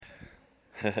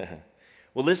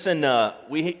Well, listen,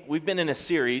 we've been in a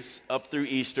series up through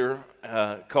Easter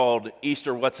called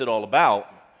Easter, What's It All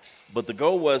About? But the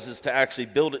goal is to actually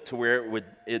build it to where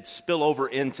it'd spill over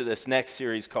into this next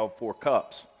series called Four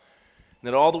Cups. And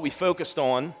that all that we focused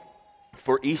on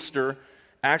for Easter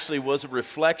actually was a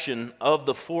reflection of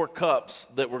the four cups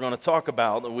that we're going to talk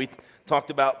about. And we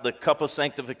talked about the cup of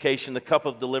sanctification, the cup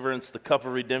of deliverance, the cup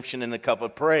of redemption, and the cup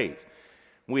of praise.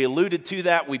 We alluded to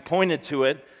that, we pointed to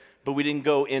it, but we didn't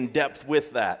go in depth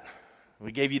with that.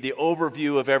 We gave you the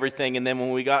overview of everything, and then when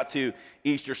we got to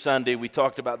Easter Sunday, we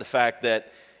talked about the fact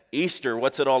that Easter,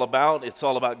 what's it all about? It's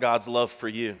all about God's love for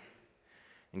you.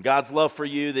 And God's love for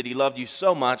you, that He loved you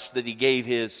so much that He gave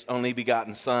His only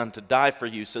begotten Son to die for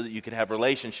you so that you could have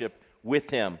relationship with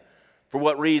Him. For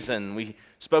what reason? We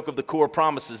spoke of the core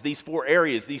promises. These four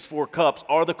areas, these four cups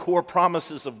are the core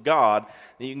promises of God.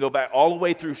 And you can go back all the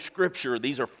way through Scripture.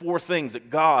 These are four things that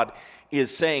God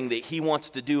is saying that He wants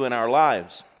to do in our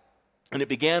lives. And it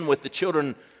began with the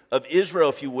children of Israel,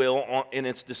 if you will, in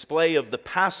its display of the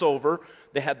Passover.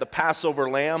 They had the Passover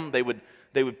lamb. They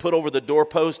would put over the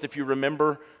doorpost, if you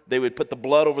remember. They would put the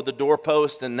blood over the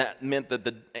doorpost, and that meant that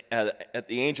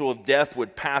the angel of death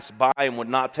would pass by and would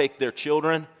not take their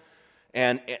children.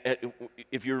 And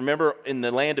if you remember, in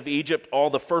the land of Egypt, all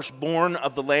the firstborn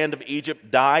of the land of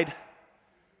Egypt died,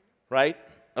 right?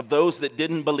 Of those that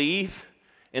didn't believe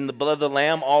in the blood of the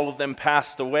lamb, all of them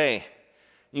passed away.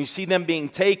 You see them being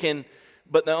taken,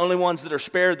 but the only ones that are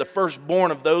spared, the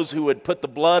firstborn of those who would put the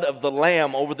blood of the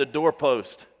lamb over the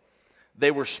doorpost,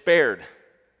 they were spared.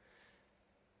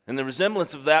 And the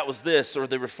resemblance of that was this, or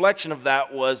the reflection of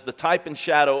that was the type and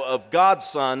shadow of God's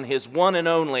Son, His one and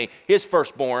only, His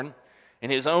firstborn,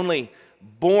 and His only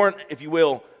born, if you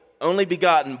will, only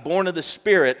begotten, born of the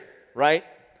Spirit, right?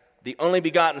 The only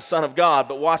begotten Son of God.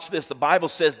 But watch this, the Bible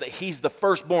says that He's the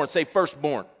firstborn. Say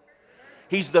firstborn.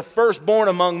 He's the firstborn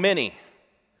among many.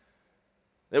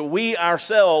 That we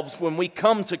ourselves, when we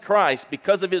come to Christ,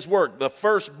 because of His work, the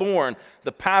firstborn,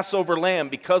 the Passover lamb,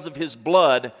 because of His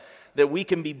blood, that we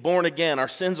can be born again. Our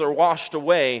sins are washed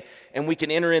away, and we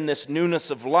can enter in this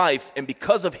newness of life. And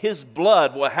because of His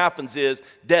blood, what happens is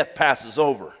death passes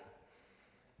over.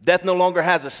 Death no longer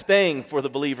has a sting for the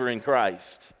believer in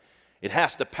Christ. It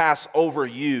has to pass over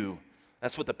you.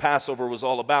 That's what the Passover was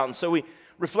all about. And so we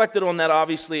reflected on that,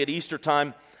 obviously, at Easter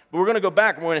time. But we're going to go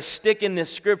back, and we're going to stick in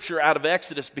this scripture out of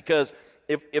Exodus, because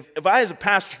if I as a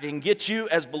pastor can get you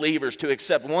as believers to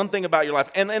accept one thing about your life,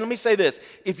 and let me say this,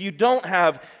 if you don't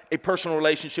have a personal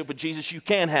relationship with Jesus, you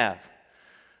can have.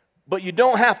 But you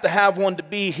don't have to have one to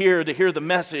be here to hear the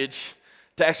message,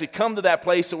 to actually come to that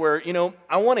place where,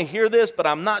 I want to hear this, but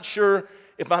I'm not sure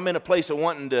if I'm in a place of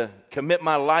wanting to commit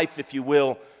my life, if you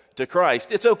will, to Christ.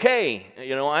 It's okay.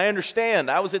 I understand.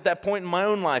 I was at that point in my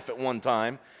own life at one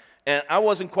time, and I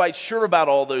wasn't quite sure about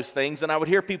all those things, and I would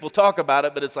hear people talk about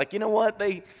it, but it's like, you know what?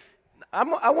 I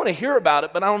want to hear about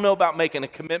it, but I don't know about making a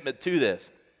commitment to this.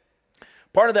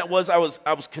 Part of that was I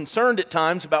was concerned at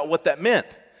times about what that meant.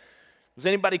 Was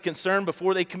anybody concerned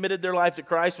before they committed their life to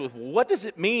Christ with, what does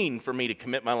it mean for me to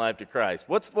commit my life to Christ?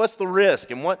 What's the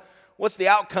risk, and what's the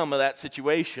outcome of that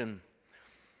situation?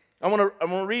 I want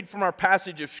to read from our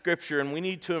passage of Scripture, and we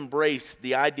need to embrace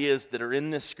the ideas that are in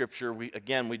this Scripture. We've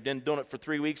been doing it for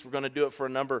 3 weeks. We're going to do it for a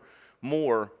number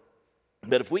more.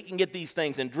 But if we can get these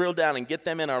things and drill down and get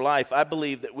them in our life, I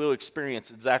believe that we'll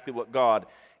experience exactly what God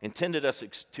intended us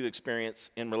to experience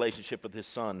in relationship with His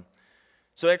Son.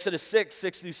 So Exodus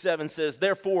 6:6-7 says,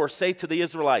 "Therefore say to the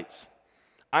Israelites,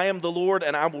 I am the Lord,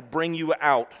 and I will bring you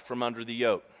out from under the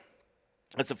yoke."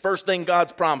 That's the first thing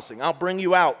God's promising. I'll bring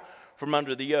you out from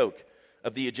under the yoke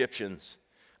of the Egyptians.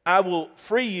 I will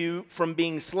free you from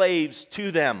being slaves to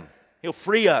them. He'll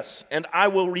free us, and I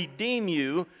will redeem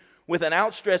you with an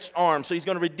outstretched arm. So He's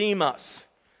going to redeem us.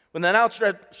 With an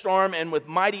outstretched arm and with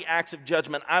mighty acts of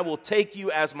judgment, I will take you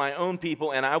as my own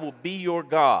people, and I will be your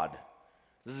God.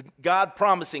 This is God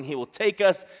promising He will take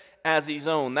us as His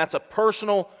own. That's a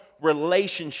personal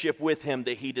relationship with Him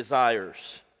that He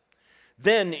desires.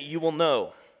 Then you will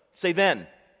know. Say then.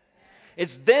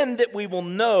 It's then that we will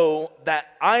know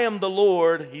that I am the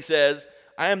Lord, He says,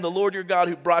 I am the Lord your God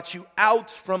who brought you out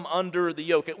from under the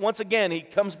yoke. Once again, He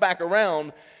comes back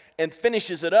around and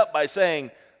finishes it up by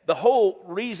saying, the whole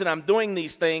reason I'm doing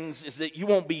these things is that you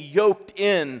won't be yoked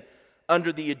in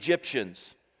under the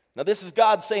Egyptians. Now, this is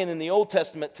God saying in the Old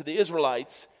Testament to the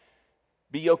Israelites,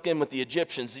 be yoked in with the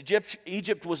Egyptians.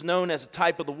 Egypt was known as a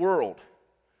type of the world.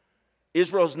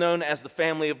 Israel is known as the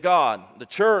family of God. The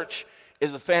church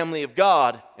is a family of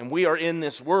God, and we are in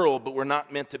this world, but we're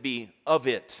not meant to be of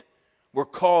it. We're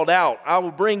called out. I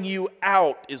will bring you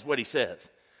out, is what He says.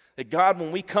 That God,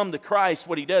 when we come to Christ,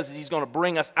 what he does is he's going to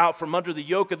bring us out from under the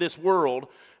yoke of this world,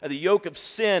 the yoke of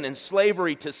sin and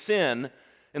slavery to sin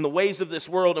and the ways of this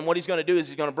world. And what he's going to do is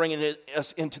he's going to bring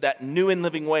us into that new and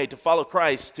living way to follow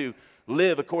Christ, to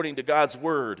live according to God's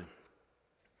word.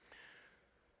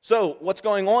 So what's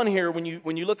going on here when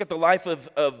you look at the life of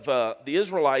the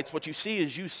Israelites, what you see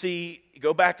is you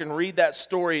go back and read that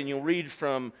story, and you'll read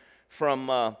from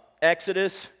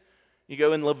Exodus. You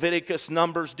go in Leviticus,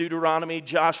 Numbers, Deuteronomy,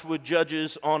 Joshua,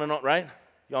 Judges, on and on, right?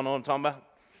 Y'all know what I'm talking about?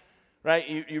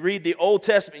 Right? You read the Old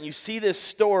Testament, and you see this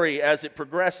story as it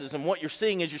progresses, and what you're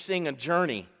seeing is you're seeing a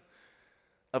journey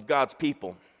of God's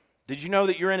people. Did you know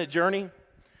that you're in a journey?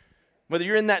 Whether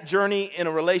you're in that journey in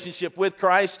a relationship with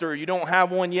Christ or you don't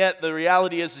have one yet, the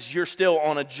reality is you're still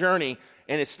on a journey,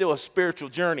 and it's still a spiritual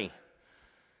journey.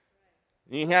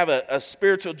 You can have a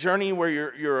spiritual journey where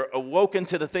you're awoken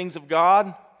to the things of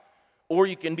God, or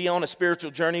you can be on a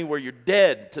spiritual journey where you're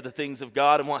dead to the things of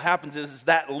God. And what happens is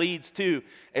that leads to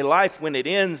a life when it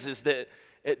ends is that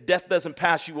death doesn't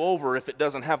pass you over if it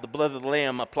doesn't have the blood of the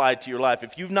Lamb applied to your life.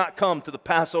 If you've not come to the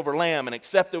Passover Lamb and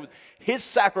accepted his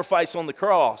sacrifice on the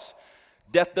cross,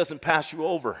 death doesn't pass you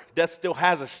over. Death still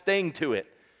has a sting to it.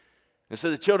 And so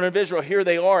the children of Israel, here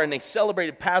they are, and they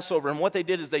celebrated Passover. And what they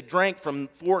did is they drank from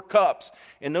 4 cups.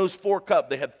 In those 4 cups,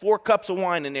 they had 4 cups of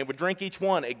wine, and they would drink each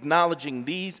one, acknowledging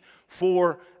these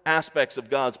 4 aspects of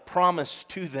God's promise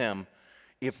to them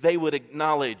if they would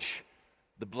acknowledge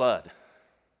the blood.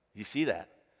 You see that?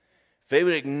 If they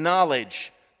would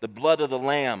acknowledge the blood of the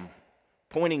Lamb,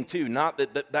 pointing to, not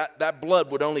that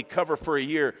blood would only cover for a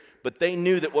year, but they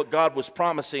knew that what God was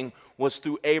promising was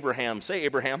through Abraham. Say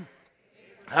Abraham.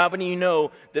 How many of you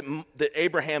know that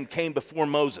Abraham came before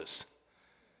Moses?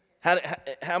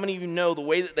 How many of you know the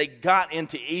way that they got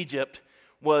into Egypt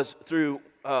was through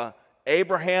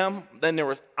Abraham, then there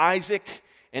was Isaac,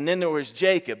 and then there was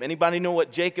Jacob. Anybody know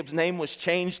what Jacob's name was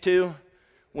changed to?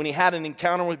 When he had an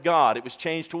encounter with God, it was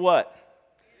changed to what?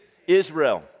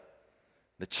 Israel.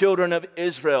 The children of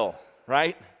Israel,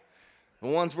 right? The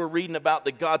ones we're reading about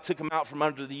that God took them out from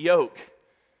under the yoke.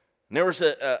 And there was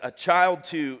a child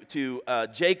to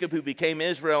Jacob who became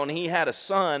Israel, and he had a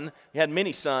son. He had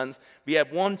many sons. But he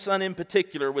had one son in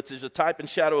particular, which is a type and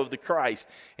shadow of the Christ.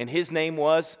 And his name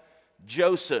was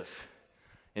Joseph.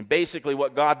 And basically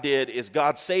what God did is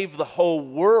God saved the whole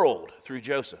world through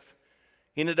Joseph.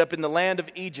 He ended up in the land of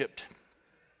Egypt.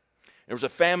 There was a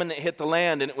famine that hit the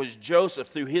land, and it was Joseph,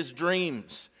 through his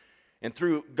dreams and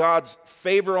through God's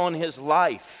favor on his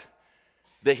life,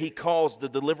 that he caused the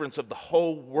deliverance of the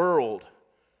whole world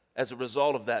as a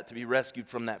result of that, to be rescued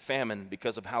from that famine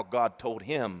because of how God told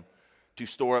him to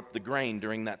store up the grain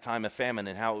during that time of famine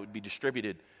and how it would be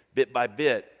distributed bit by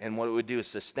bit, and what it would do is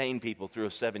sustain people through a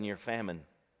 7-year famine.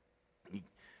 You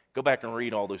go back and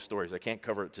read all those stories. I can't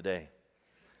cover it today.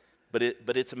 But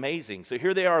it's amazing. So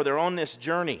here they are. They're on this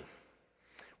journey.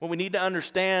 What we need to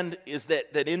understand is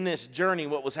that in this journey,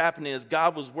 what was happening is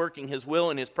God was working his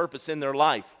will and his purpose in their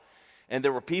life. And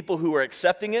there were people who were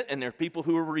accepting it, and there were people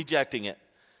who were rejecting it.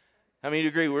 How many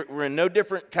agree? We're in no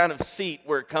different kind of seat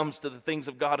where it comes to the things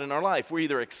of God in our life. We're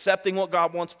either accepting what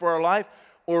God wants for our life,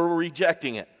 or we're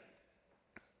rejecting it.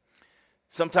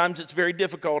 Sometimes it's very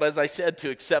difficult, as I said, to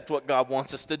accept what God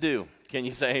wants us to do. Can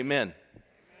you say amen?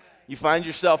 You find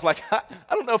yourself like, I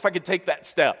don't know if I could take that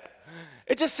step.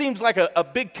 It just seems like a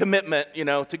big commitment,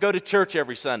 to go to church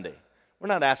every Sunday. We're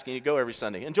not asking you to go every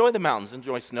Sunday. Enjoy the mountains,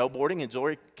 enjoy snowboarding,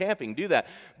 enjoy camping, do that.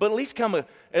 But at least come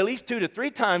at least 2 to 3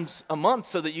 times a month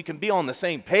so that you can be on the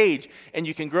same page and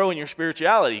you can grow in your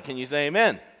spirituality. Can you say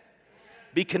amen?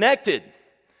 Be connected.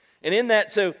 And in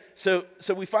that, so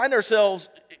we find ourselves,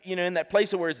 in that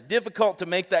place where it's difficult to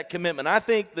make that commitment. I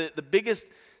think that the biggest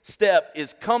step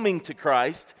is coming to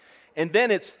Christ, and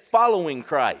then it's following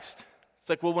Christ. It's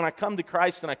like, well, when I come to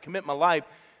Christ and I commit my life,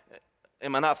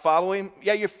 am I not following him?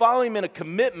 Yeah, you're following him in a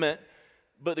commitment,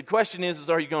 but the question is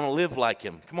are you going to live like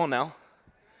him? Come on now.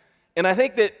 And I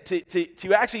think that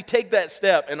to actually take that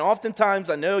step, and oftentimes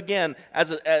I know, again,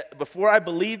 before I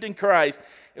believed in Christ,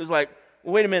 it was like,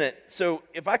 well, wait a minute. So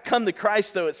if I come to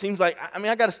Christ, though, it seems like,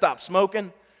 I got to stop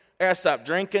smoking. I got to stop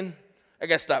drinking. I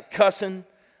got to stop cussing.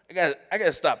 I got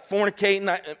to stop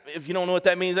fornicating. If you don't know what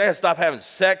that means, I got to stop having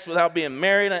sex without being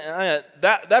married.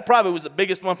 That probably was the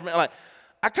biggest one for me.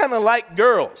 I kind of like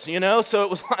girls, so it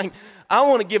was like, I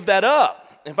want to give that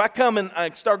up. If I come and I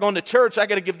start going to church, I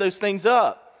got to give those things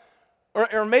up.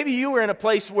 Or maybe you were in a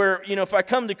place where, if I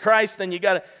come to Christ, then you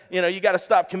got to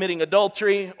stop committing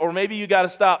adultery, or maybe you got to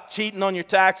stop cheating on your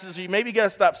taxes, or maybe you got to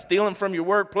stop stealing from your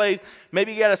workplace.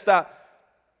 Maybe you got to stop.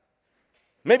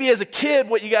 Maybe as a kid,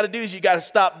 what you got to do is you got to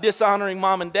stop dishonoring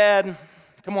mom and dad.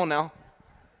 Come on now.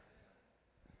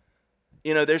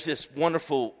 There's this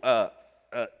wonderful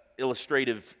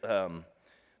illustrative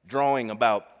drawing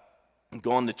about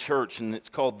going to church, and it's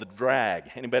called The Drag.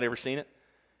 Anybody ever seen it?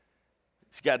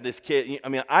 It's got this kid.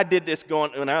 I did this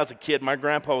when I was a kid. My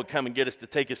grandpa would come and get us to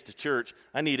take us to church.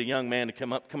 I need a young man to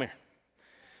come up. Come here.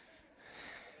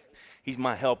 He's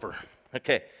my helper.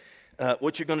 Okay.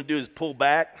 What you're going to do is pull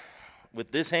back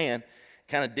with this hand,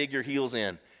 kind of dig your heels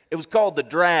in. It was called The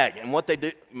Drag, and what they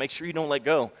do, make sure you don't let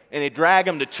go, and they drag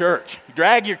them to church.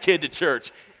 Drag your kid to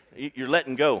church. You're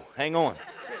letting go. Hang on.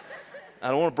 I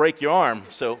don't want to break your arm,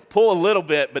 so pull a little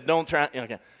bit, but don't try.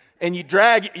 Okay. And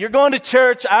you're going to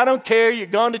church. I don't care. You're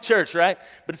going to church, right?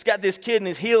 But it's got this kid, and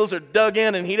his heels are dug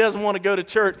in, and he doesn't want to go to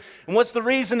church. And what's the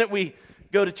reason that we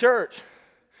go to church?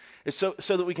 It's so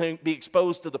that we can be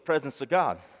exposed to the presence of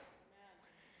God.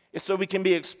 It's so we can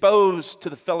be exposed to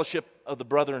the fellowship of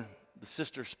the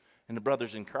sisters and the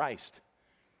brothers in Christ.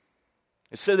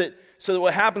 It's so that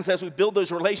what happens as we build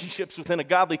those relationships within a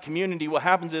godly community, what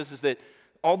happens is that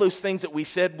all those things that we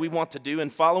said we want to do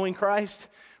in following Christ,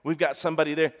 we've got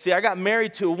somebody there. See, I got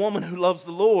married to a woman who loves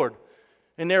the Lord.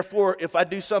 And therefore, if I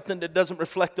do something that doesn't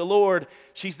reflect the Lord,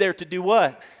 she's there to do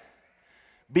what?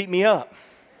 Beat me up.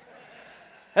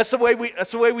 That's the way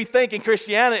we think in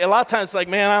Christianity. A lot of times it's like,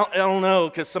 man, I don't know,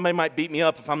 because somebody might beat me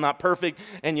up if I'm not perfect.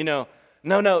 And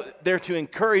no, they're to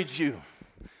encourage you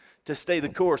to stay the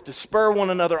course, to spur one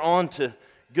another on to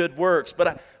good works.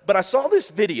 But I saw this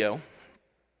video,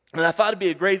 and I thought it'd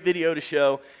be a great video to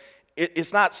show.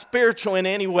 It's not spiritual in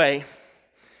any way,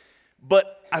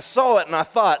 but I saw it and I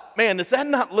thought, man, does that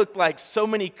not look like so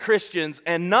many Christians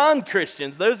and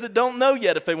non-Christians, those that don't know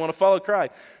yet if they want to follow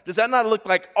Christ, does that not look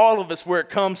like all of us where it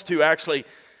comes to actually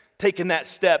taking that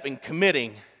step and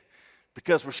committing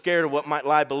because we're scared of what might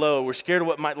lie below, we're scared of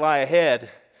what might lie ahead.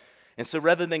 And so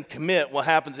rather than commit, what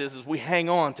happens is we hang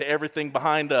on to everything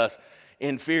behind us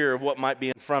in fear of what might be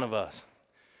in front of us.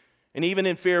 And even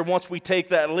in fear, once we take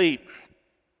that leap,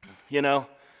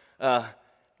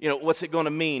 what's it going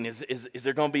to mean? Is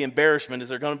there going to be embarrassment? Is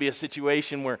there going to be a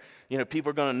situation where, people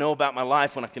are going to know about my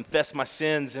life when I confess my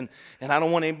sins and I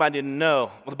don't want anybody to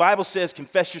know? Well, the Bible says,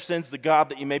 confess your sins to God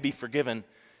that you may be forgiven.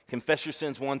 Confess your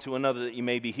sins one to another that you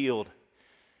may be healed.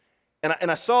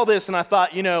 And I saw this and I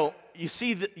thought, you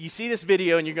see this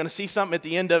video and you're going to see something at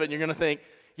the end of it and you're going to think,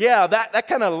 yeah, that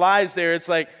kind of lies there. It's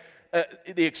like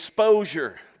the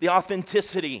exposure, the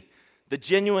authenticity, the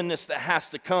genuineness that has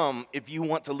to come if you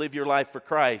want to live your life for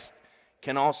Christ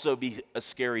can also be a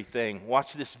scary thing.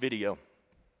 Watch this video.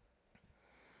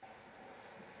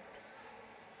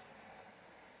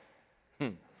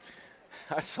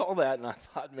 I saw that and I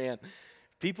thought, man,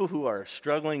 people who are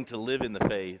struggling to live in the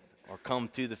faith or come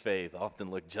to the faith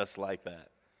often look just like that.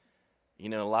 A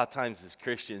lot of times as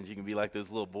Christians, you can be like those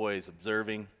little boys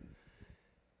observing,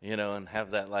 and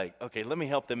have that like, okay, let me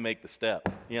help them make the step,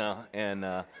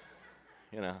 and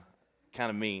kind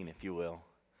of mean, if you will.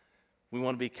 We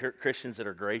want to be Christians that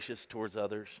are gracious towards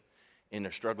others in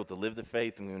their struggle to live the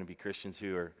faith, and we want to be Christians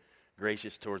who are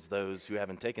gracious towards those who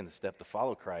haven't taken the step to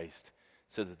follow Christ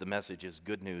so that the message is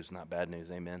good news, not bad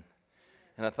news. Amen.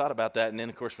 And I thought about that, and then,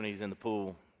 of course, when he's in the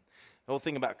pool, the whole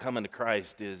thing about coming to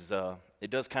Christ is it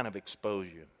does kind of expose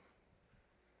you.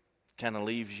 Kind of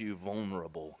leaves you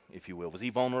vulnerable, if you will. Was he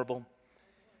vulnerable?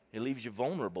 It leaves you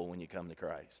vulnerable when you come to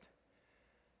Christ.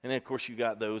 And then, of course, you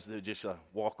got those that just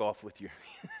walk off with your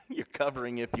your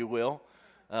covering, if you will.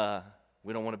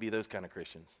 We don't want to be those kind of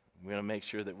Christians. We want to make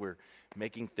sure that we're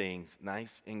making things nice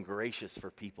and gracious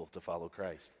for people to follow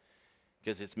Christ.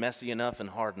 Because it's messy enough and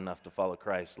hard enough to follow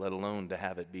Christ, let alone to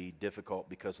have it be difficult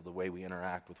because of the way we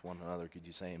interact with one another. Could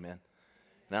you say amen?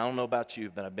 Now, I don't know about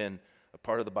you, but I've been a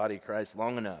part of the body of Christ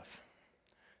long enough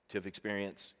to have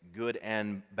experienced good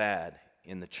and bad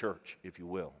in the church, if you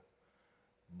will.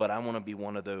 But I want to be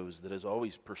one of those that is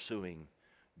always pursuing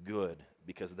good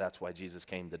because that's why Jesus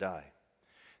came to die.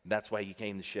 That's why he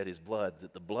came to shed his blood,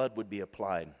 that the blood would be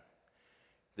applied.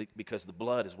 Because the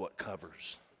blood is what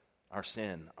covers our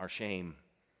sin, our shame.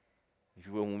 If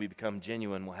you will, when we become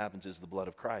genuine, what happens is the blood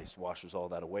of Christ washes all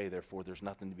that away. Therefore, there's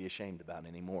nothing to be ashamed about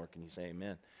anymore. Can you say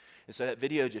amen? And so that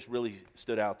video just really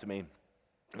stood out to me.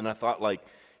 And I thought,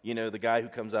 the guy who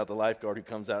comes out, the lifeguard who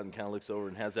comes out and kind of looks over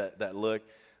and has that look.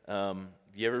 Have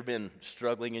you ever been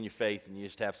struggling in your faith and you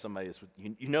just have somebody that's,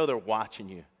 they're watching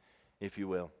you, if you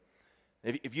will.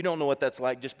 If you don't know what that's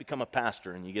like, just become a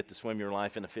pastor and you get to swim your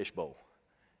life in a fishbowl.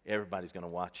 Everybody's going to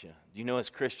watch you. As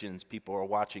Christians, people are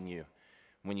watching you.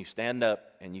 When you stand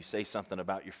up and you say something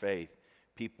about your faith,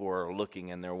 people are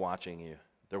looking and they're watching you.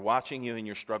 They're watching you in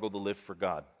your struggle to live for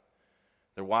God.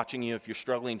 They're watching you if you're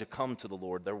struggling to come to the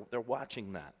Lord. They're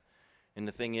watching that. And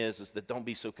the thing is that don't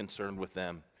be so concerned with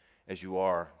them as you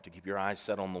are, to keep your eyes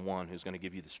set on the one who's going to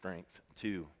give you the strength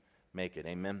to make it.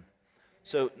 Amen?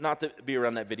 So, not to be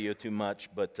around that video too much,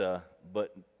 but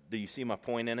do you see my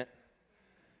point in it?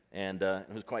 And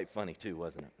it was quite funny too,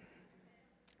 wasn't it?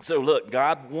 So look,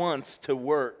 God wants to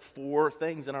work 4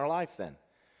 things in our life then.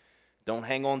 Don't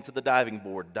hang on to the diving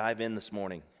board. Dive in this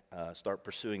morning. Start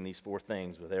pursuing these 4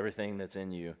 things with everything that's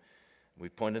in you. We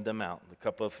pointed them out. The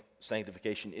cup of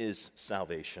sanctification is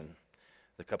salvation.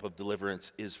 The cup of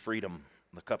deliverance is freedom.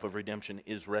 The cup of redemption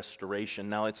is restoration.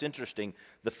 Now it's interesting,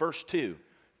 the first 2,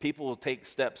 people will take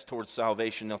steps towards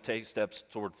salvation, they'll take steps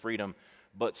toward freedom,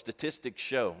 but statistics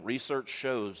show, research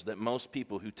shows that most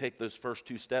people who take those first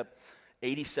 2 steps,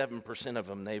 87% of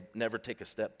them, they never take a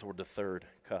step toward the 3rd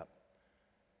cup.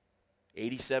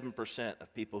 87%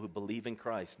 of people who believe in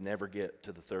Christ never get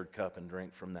to the 3rd cup and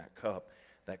drink from that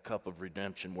cup of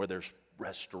redemption where there's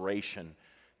restoration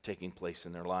taking place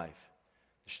in their life.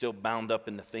 They're still bound up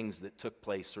in the things that took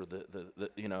place, or the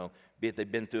be it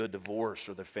they've been through a divorce,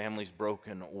 or their family's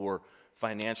broken, or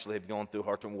financially they've gone through a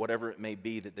hard time, whatever it may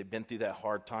be, that they've been through that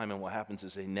hard time, and what happens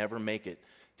is they never make it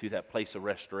to that place of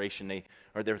restoration.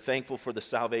 They're thankful for the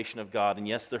salvation of God, and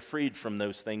yes, they're freed from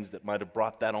those things that might have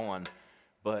brought that on,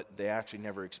 but they actually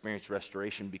never experience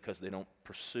restoration because they don't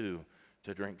pursue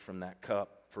to drink from that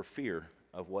cup for fear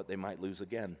of what they might lose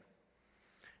again.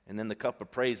 And then the cup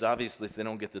of praise, obviously, if they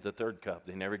don't get to the 3rd cup,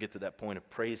 they never get to that point of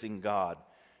praising God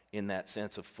in that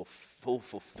sense of full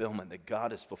fulfillment, that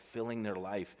God is fulfilling their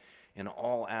life in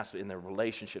all aspects, in their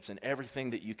relationships, and everything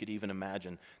that you could even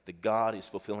imagine, that God is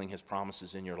fulfilling His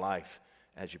promises in your life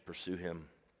as you pursue Him.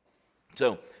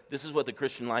 So this is what the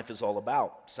Christian life is all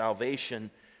about.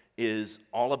 Salvation is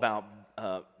all about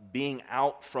being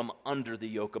out from under the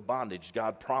yoke of bondage.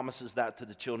 God promises that to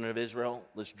the children of Israel.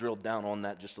 Let's drill down on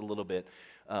that just a little bit.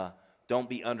 Don't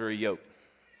be under a yoke.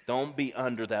 Don't be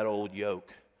under that old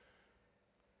yoke.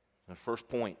 The first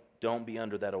point, don't be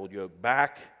under that old yoke.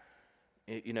 Back,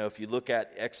 if you look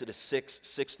at Exodus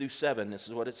 6:6-7, this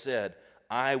is what it said.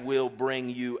 I will bring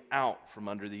you out from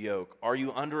under the yoke. Are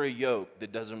you under a yoke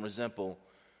that doesn't resemble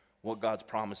what God's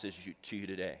promise is to you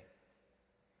today?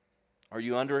 Are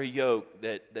you under a yoke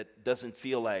that doesn't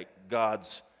feel like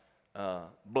God's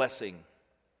blessing,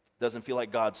 doesn't feel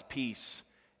like God's peace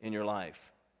in your life?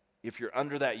 If you're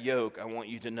under that yoke, I want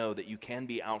you to know that you can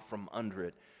be out from under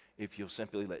it if you'll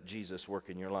simply let Jesus work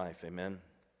in your life. Amen?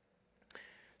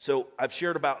 So I've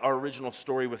shared about our original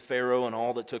story with Pharaoh and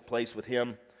all that took place with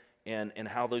him, and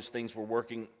how those things were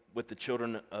working with the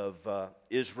children of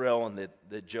Israel, and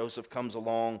that Joseph comes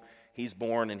along. He's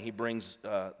born, and he brings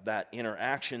that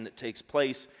interaction that takes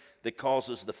place that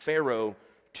causes the Pharaoh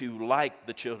to like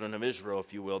the children of Israel,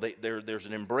 if you will. There's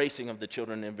an embracing of the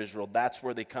children of Israel. That's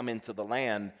where they come into the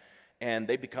land, and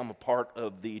they become a part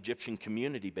of the Egyptian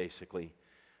community, basically.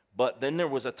 But then there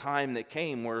was a time that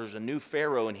came where there's a new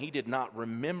Pharaoh, and he did not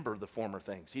remember the former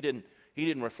things. He didn't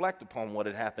reflect upon what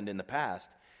had happened in the past.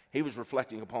 He was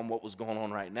reflecting upon what was going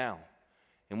on right now.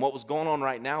 And what was going on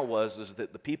right now is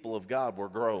that the people of God were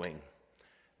growing.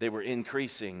 They were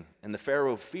increasing. And the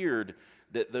Pharaoh feared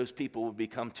that those people would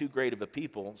become too great of a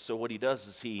people. So what he does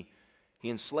is he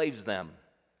enslaves them.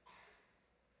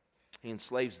 He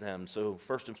enslaves them. So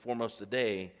first and foremost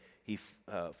today, he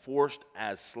forced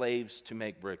as slaves to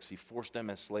make bricks. He forced them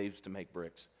as slaves to make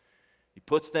bricks. He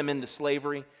puts them into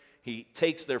slavery. He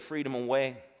takes their freedom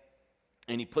away,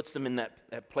 and he puts them in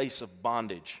that place of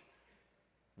bondage.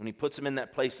 When he puts them in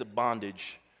that place of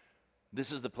bondage,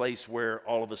 this is the place where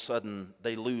all of a sudden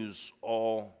they lose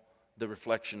all the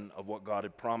reflection of what God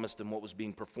had promised and what was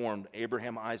being performed.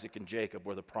 Abraham, Isaac, and Jacob,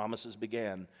 where the promises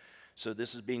began. So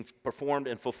this is being performed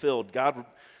and fulfilled. God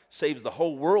saves the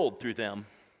whole world through them.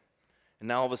 And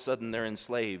now all of a sudden they're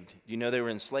enslaved. You know they were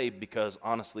enslaved because,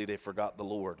 honestly, they forgot the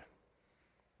Lord.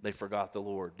 They forgot the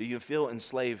Lord. Do you feel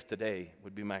enslaved today,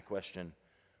 would be my question.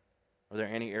 Are there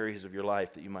any areas of your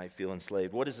life that you might feel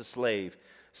enslaved? What is a slave?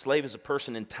 Slave is a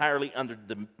person entirely under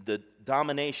the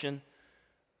domination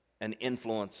and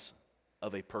influence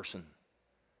of a person.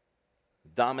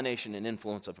 Domination and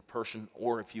influence of a person,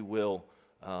 or if you will,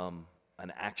 an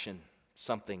action,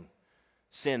 something.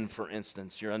 Sin, for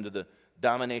instance. You're under the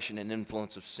domination and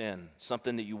influence of sin.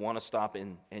 Something that you want to stop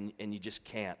and you just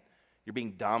can't. You're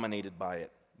being dominated by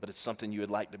it, but it's something you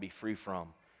would like to be free from.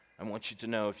 I want you to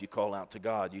know if you call out to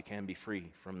God, you can be free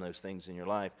from those things in your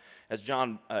life. As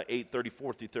John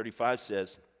 8:34-35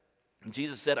 says,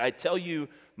 Jesus said, I tell you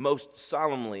most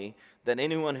solemnly that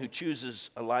anyone who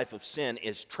chooses a life of sin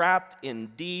is trapped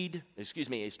in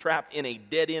a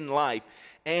dead-end life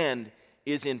and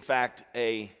is in fact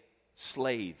a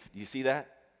slave. Do you see that?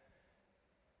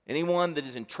 Anyone that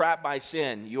is entrapped by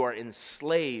sin, you are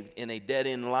enslaved in a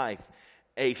dead-end life.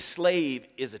 A slave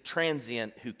is a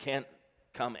transient who can't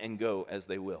come and go as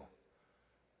they will.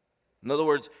 In other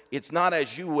words, it's not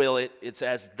as you will it, it's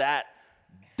as that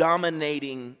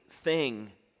dominating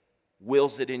thing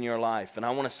wills it in your life. And I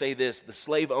want to say this, the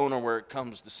slave owner where it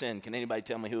comes to sin, can anybody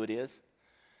tell me who it is?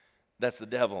 That's the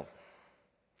devil.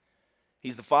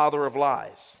 He's the father of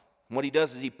lies. And what he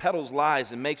does is he peddles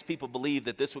lies and makes people believe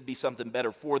that this would be something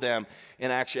better for them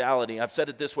in actuality. I've said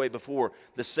it this way before.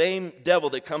 The same devil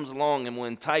that comes along and will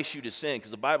entice you to sin,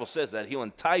 because the Bible says that, he'll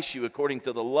entice you according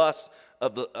to the lust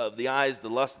of the eyes, the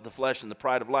lust of the flesh, and the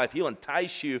pride of life. He'll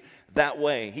entice you that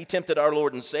way. He tempted our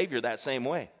Lord and Savior that same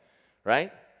way,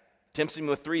 right? Tempts him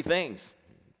with three things.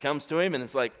 Comes to him and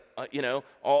it's like,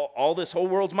 all this whole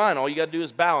world's mine. All you got to do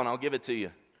is bow and I'll give it to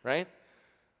you, right?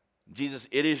 Jesus,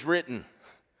 it is written.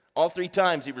 All three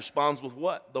times he responds with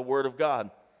what? The word of God.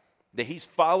 That he's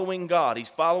following God. He's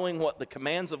following what the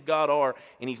commands of God are,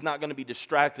 and he's not going to be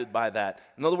distracted by that.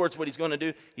 In other words, what he's going to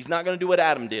do, he's not going to do what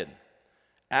Adam did.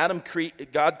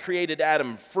 God created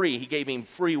Adam free. He gave him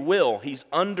free will. He's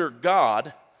under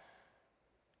God,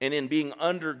 and in being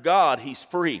under God, he's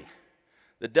free.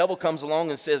 The devil comes along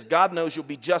and says, God knows you'll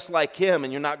be just like him,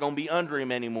 and you're not going to be under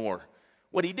him anymore.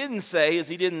 What he didn't say is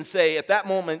at that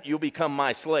moment, you'll become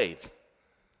my slave.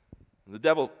 The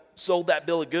devil sold that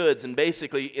bill of goods, and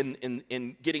basically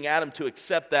in getting Adam to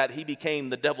accept that, he became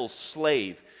the devil's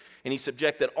slave. And he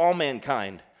subjected all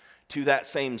mankind to that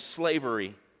same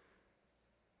slavery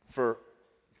for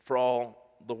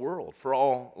all the world, for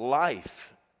all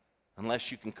life, unless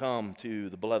you can come to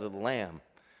the blood of the Lamb.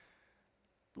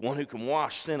 The one who can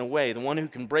wash sin away, the one who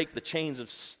can break the chains of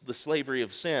the slavery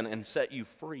of sin and set you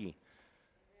free.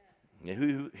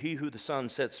 He who the Son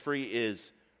sets free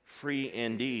is free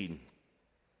indeed.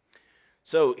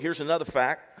 So here's another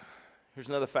fact. Here's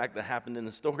another fact that happened in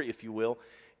the story, if you will,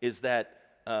 is that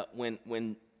when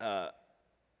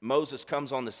Moses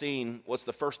comes on the scene, what's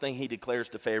the first thing he declares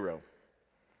to Pharaoh?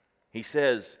 He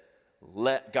says,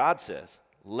 God says,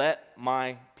 let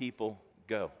my people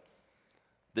go.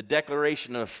 The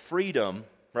declaration of freedom,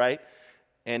 right?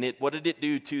 And what did it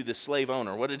do to the slave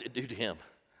owner? What did it do to him?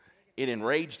 It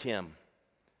enraged him.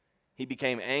 He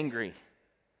became angry.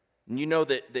 And you know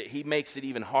that he makes it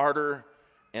even harder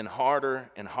and harder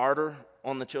and harder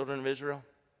on the children of Israel?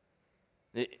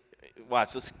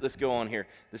 Watch, let's go on here.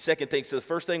 The second thing, so the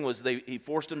first thing was he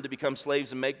forced them to become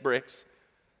slaves and make bricks.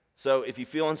 So if you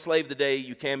feel enslaved today,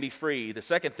 you can be free. The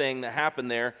second thing that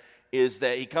happened there is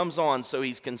that he comes on, so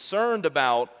he's concerned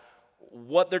about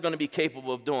what they're going to be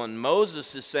capable of doing.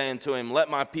 Moses is saying to him, let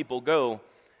my people go,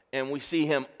 and we see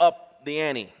him up the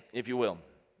ante, if you will.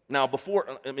 Now,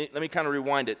 let me kind of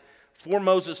rewind it. For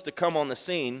Moses to come on the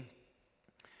scene,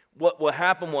 what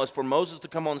happened was for Moses to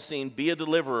come on the scene, be a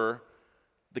deliverer,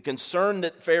 the concern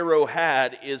that Pharaoh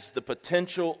had is the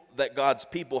potential that God's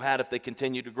people had if they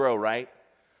continue to grow, right?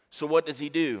 So what does he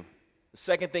do? The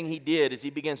second thing he did is he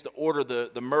begins to order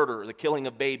the murder, the killing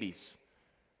of babies.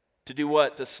 To do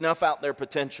what? To snuff out their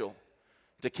potential,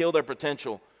 to kill their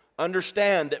potential.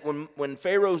 Understand that when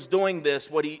Pharaoh's doing this,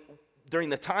 during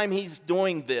the time he's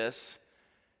doing this,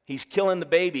 he's killing the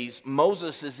babies.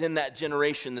 Moses is in that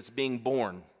generation that's being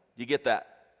born. You get that?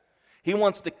 He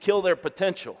wants to kill their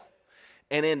potential.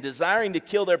 And in desiring to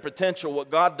kill their potential,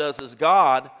 what God does is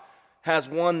God has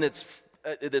one that's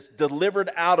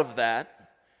delivered out of that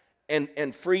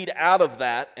and freed out of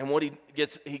that. And what he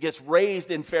gets raised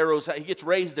in Pharaoh's house, he gets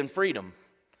raised in freedom.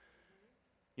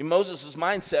 Moses'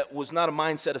 mindset was not a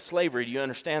mindset of slavery. Do you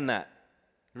understand that?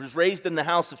 He was raised in the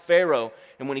house of Pharaoh,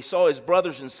 and when he saw his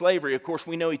brothers in slavery, of course,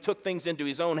 we know he took things into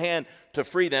his own hand to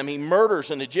free them. He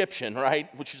murders an Egyptian, right?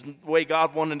 Which is the way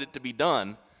God wanted it to be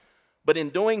done. But in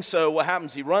doing so, what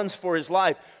happens? He runs for his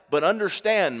life. But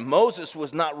understand, Moses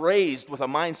was not raised with a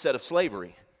mindset of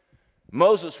slavery.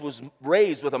 Moses was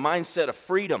raised with a mindset of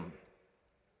freedom.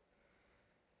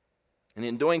 And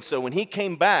in doing so, when he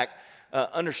came back,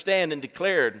 understand and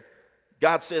declared,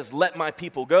 God says, let my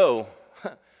people go.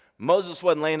 Moses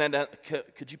wasn't laying that down.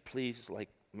 Could you please,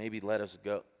 maybe let us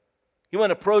go? He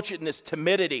wouldn't approach it in his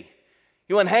timidity.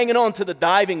 He wasn't hanging on to the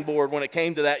diving board when it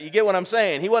came to that. You get what I'm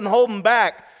saying? He wasn't holding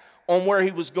back on where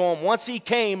he was going. Once he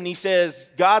came and he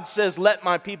says, God says, let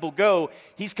my people go,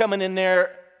 he's coming in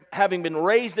there, having been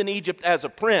raised in Egypt as a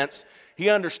prince, he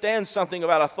understands something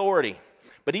about authority.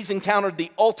 But he's encountered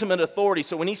the ultimate authority.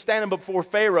 So when he's standing before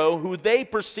Pharaoh, who they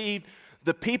perceived,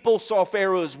 the people saw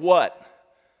Pharaoh as what?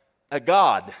 A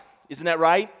god. Isn't that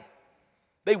right?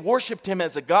 They worshiped him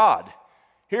as a god.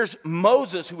 Here's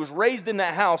Moses, who was raised in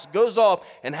that house, goes off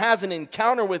and has an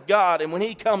encounter with God. And when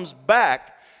he comes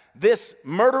back, this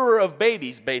murderer of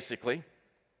babies, basically,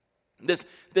 this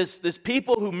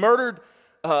people who murdered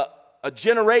a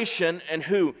generation and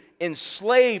who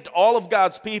enslaved all of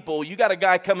God's people, you got a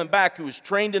guy coming back who was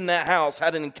trained in that house,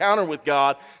 had an encounter with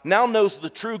God, now knows the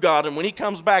true God, and when he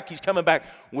comes back, he's coming back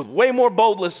with way more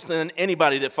boldness than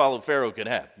anybody that followed Pharaoh could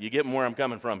have. You get where I'm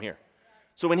coming from here?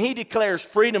 So when he declares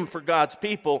freedom for God's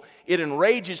people, it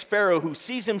enrages Pharaoh, who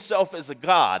sees himself as a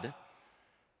god,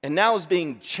 and now is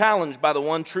being challenged by the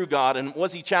one true God. And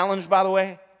was he challenged, by the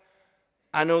way?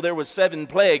 I know there was 7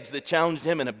 plagues that challenged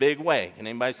him in a big way. Can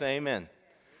anybody say amen?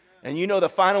 And you know the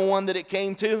final one that it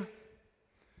came to?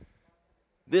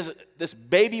 This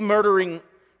baby-murdering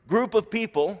group of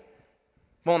people.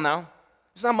 Come on now.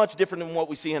 It's not much different than what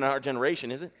we see in our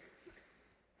generation, is it?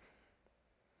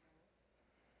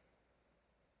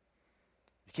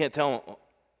 You can't tell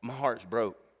my heart's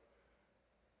broke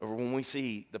over when we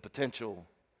see the potential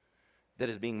that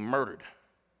is being murdered.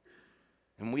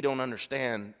 And we don't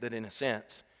understand that, in a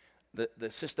sense, the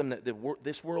system,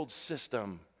 this world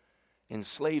system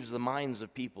enslaves the minds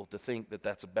of people to think that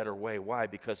that's a better way. Why?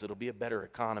 Because it'll be a better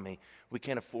economy. We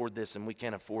can't afford this and we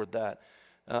can't afford that.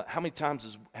 How many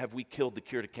times have we killed the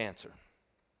cure to cancer?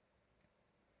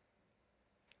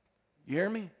 You hear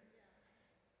me?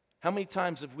 How many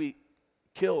times have we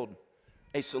killed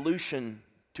a solution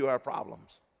to our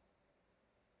problems?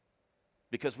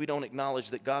 Because we don't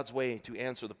acknowledge that God's way to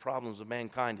answer the problems of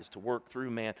mankind is to work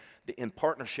through man, in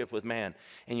partnership with man.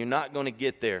 And you're not going to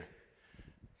get there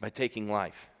by taking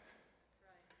life.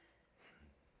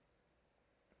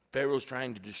 Pharaoh's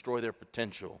trying to destroy their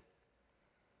potential.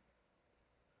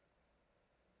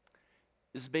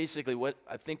 This is basically what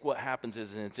happens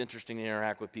is, and it's interesting to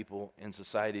interact with people in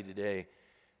society today,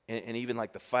 and even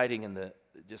like the fighting and the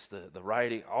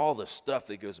rioting, all the stuff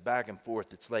that goes back and forth.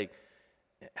 It's like,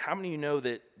 how many of you know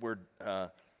that we're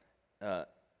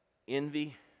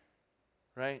envy,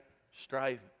 right?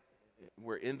 Strife,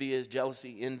 where envy is,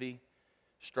 jealousy, envy,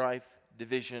 strife,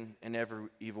 division, and every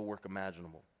evil work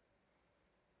imaginable.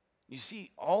 You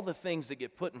see, all the things that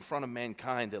get put in front of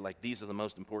mankind that, like, these are the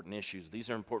most important issues. These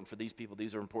are important for these people.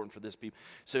 These are important for this people.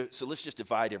 So let's just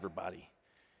divide everybody.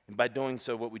 And by doing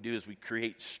so, what we do is we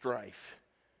create strife,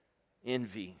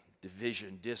 envy,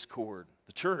 division, discord.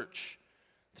 The church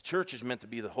is meant to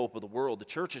be the hope of the world. The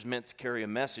church is meant to carry a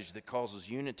message that causes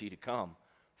unity to come.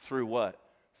 Through what?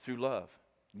 Through love.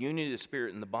 Unity of the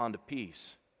Spirit and the bond of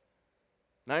peace.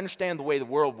 And I understand the way the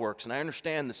world works, and I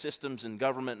understand the systems and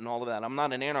government and all of that. I'm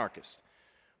not an anarchist.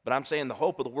 But I'm saying the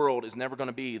hope of the world is never going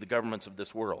to be the governments of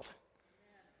this world.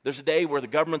 There's a day where the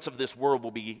governments of this world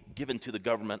will be given to the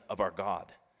government of our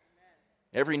God.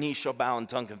 Every knee shall bow and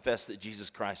tongue confess that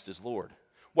Jesus Christ is Lord.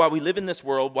 While we live in this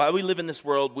world,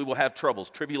 we will have troubles,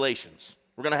 tribulations.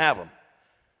 We're going to have them.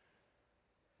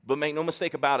 But make no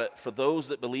mistake about it, for those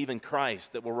that believe in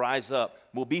Christ, that will rise up,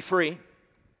 will be free,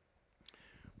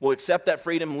 will accept that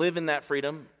freedom, live in that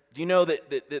freedom. Do you know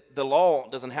that the law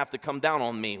doesn't have to come down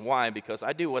on me? Why? Because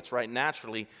I do what's right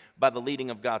naturally by the leading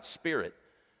of God's Spirit.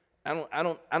 I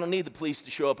don't need the police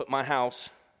to show up at my house.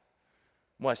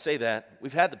 Well, I say that.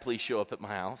 We've had the police show up at my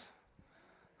house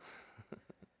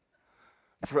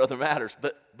for other matters.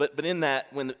 But in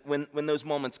that, when those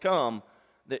moments come,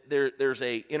 there's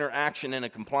a interaction and a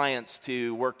compliance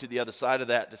to work to the other side of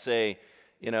that to say,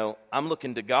 I'm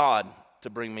looking to God to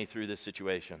bring me through this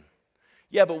situation.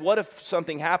 Yeah, but what if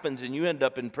something happens and you end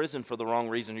up in prison for the wrong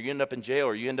reason, or you end up in jail,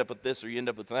 or you end up with this, or you end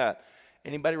up with that?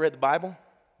 Anybody read the Bible?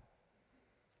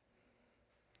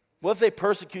 What if they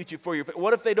persecute you for your faith?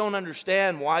 What if they don't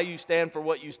understand why you stand for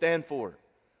what you stand for?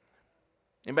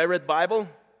 Anybody read the Bible?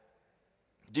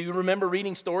 Do you remember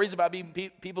reading stories about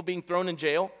people being thrown in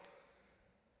jail?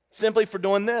 Simply for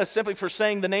doing this, simply for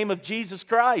saying the name of Jesus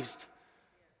Christ.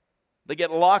 They get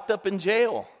locked up in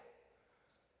jail.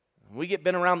 We get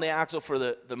bent around the axle for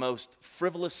the most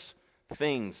frivolous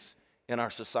things in our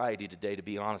society today, to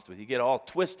be honest with you. You get all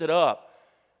twisted up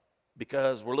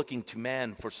because we're looking to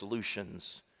man for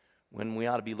solutions when we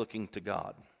ought to be looking to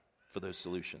God for those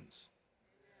solutions.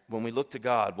 When we look to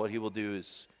God, what He will do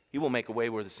is He will make a way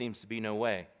where there seems to be no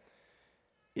way.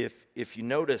 If you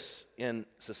notice in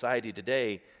society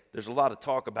today, there's a lot of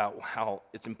talk about how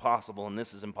it's impossible, and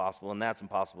this is impossible, and that's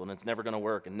impossible, and it's never going to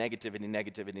work, and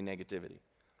negativity.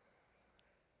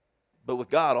 But with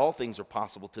God, all things are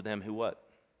possible to them who what?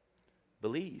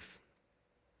 Believe.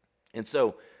 And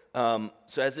so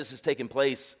as this is taking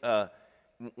place,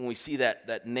 when we see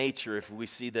that nature, if we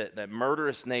see that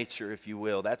murderous nature, if you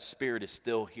will, that spirit is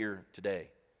still here today.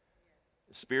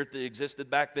 The spirit that existed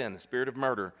back then, the spirit of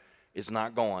murder, is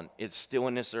not gone. It's still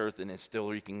in this earth, and it's still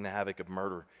wreaking the havoc of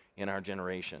murder in our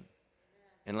generation.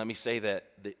 And let me say that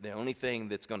the only thing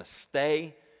that's going to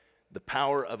stay the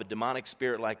power of a demonic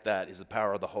spirit like that is the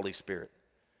power of the Holy Spirit.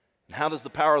 And how does the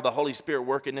power of the Holy Spirit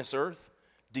work in this earth?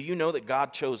 Do you know that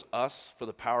God chose us for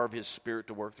the power of his Spirit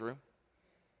to work through?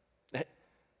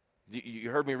 You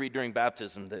heard me read during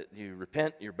baptism that you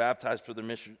repent, you're baptized for the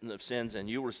remission of sins, and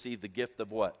you receive the gift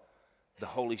of what? The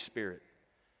Holy Spirit.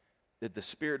 That the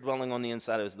Spirit dwelling on the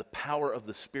inside of us, the power of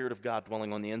the Spirit of God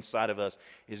dwelling on the inside of us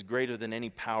is greater than any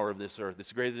power of this earth.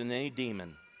 It's greater than any demon.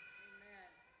 Amen.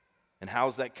 And how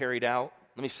is that carried out?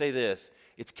 Let me say this.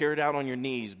 It's carried out on your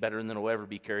knees better than it'll ever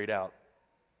be carried out.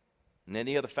 In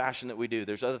any other fashion that we do,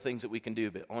 there's other things that we can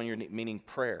do, but on your knee, meaning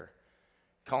prayer.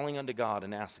 Calling unto God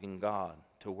and asking God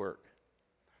to work.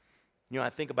 You know,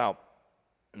 I think about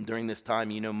during this time,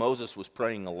 Moses was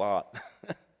praying a lot.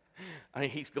 I mean,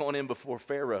 he's going in before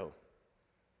Pharaoh.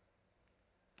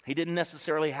 He didn't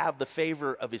necessarily have the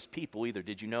favor of his people either.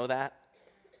 Did you know that?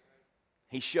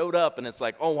 He showed up and it's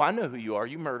like, oh, I know who you are.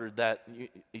 You murdered that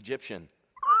Egyptian.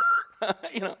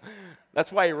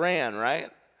 That's why he ran,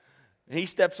 right? And he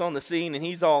steps on the scene and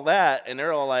he's all that. And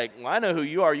they're all like, well, I know who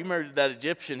you are. You murdered that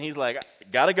Egyptian. He's like,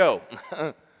 gotta go.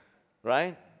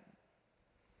 Right?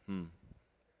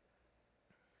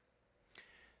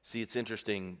 See, it's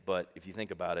interesting, but if you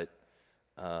think about it,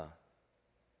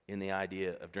 in the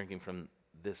idea of drinking from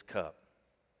this cup,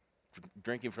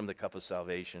 drinking from the cup of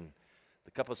salvation,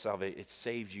 it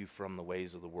saves you from the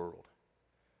ways of the world.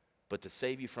 But to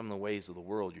save you from the ways of the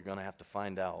world, you're going to have to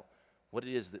find out what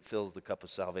it is that fills the cup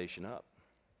of salvation up.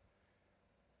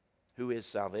 Who is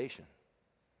salvation?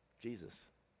 Jesus.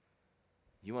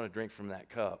 You want to drink from that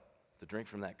cup. To drink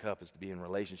from that cup is to be in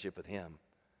relationship with him.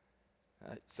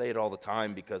 I say it all the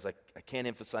time because I can't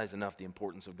emphasize enough the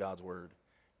importance of God's Word.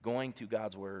 Going to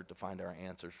God's Word to find our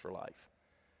answers for life.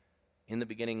 In the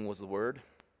beginning was the Word,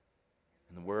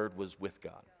 and the Word was with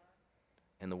God.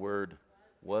 And the Word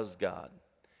was God.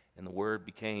 And the Word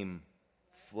became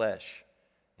flesh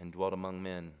and dwelt among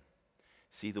men.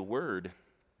 See, the Word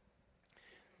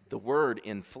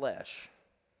in flesh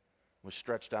was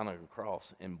stretched out on a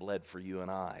cross and bled for you and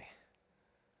I,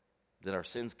 that our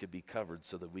sins could be covered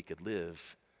so that we could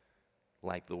live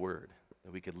like the Word,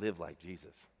 that we could live like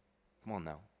Jesus. Come on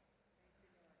now.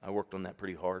 I worked on that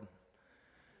pretty hard.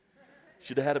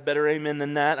 Should have had a better amen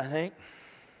than that, I think.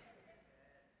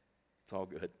 It's all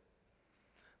good.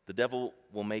 The devil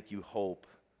will make you hope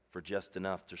for just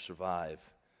enough to survive,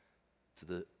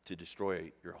 to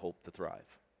destroy your hope to thrive.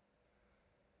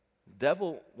 The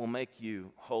devil will make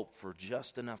you hope for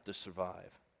just enough to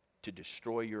survive, to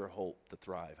destroy your hope to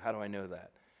thrive. How do I know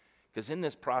that? Because in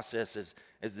this process,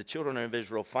 as the children of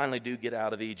Israel finally do get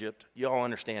out of Egypt, you all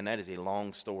understand that is a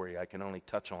long story I can only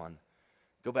touch on.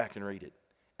 Go back and read it.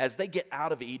 As they get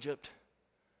out of Egypt,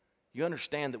 you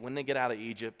understand that when they get out of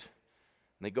Egypt,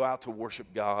 and they go out to worship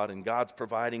God, and God's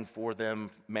providing for them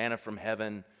manna from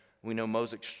heaven. We know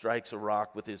Moses strikes a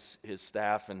rock with his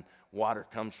staff, and water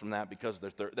comes from that because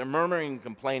they're murmuring and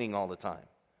complaining all the time.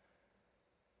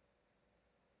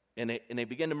 And they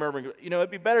begin to murmur,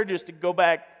 it'd be better just to go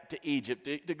back to Egypt,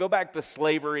 to go back to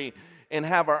slavery and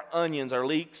have our onions, our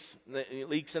leeks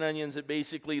and onions, that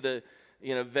basically the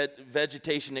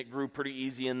vegetation that grew pretty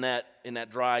easy in that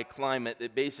dry climate,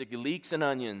 that basically leeks and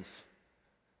onions.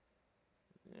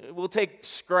 We'll take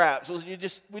scraps. We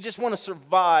just want to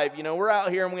survive. We're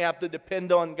out here and we have to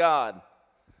depend on God.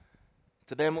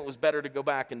 To them, it was better to go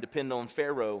back and depend on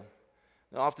Pharaoh.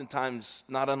 And oftentimes,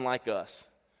 not unlike us.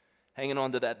 Hanging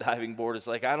on to that diving board is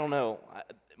like, I don't know.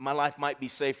 My life might be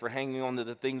safer hanging on to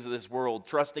the things of this world,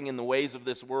 trusting in the ways of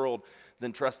this world,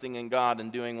 than trusting in God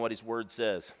and doing what His Word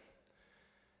says.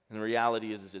 And the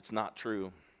reality is it's not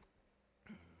true.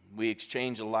 We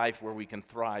exchange a life where we can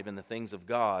thrive in the things of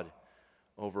God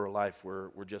over a life where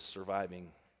we're just surviving.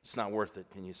 It's not worth it.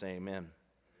 Can you say amen?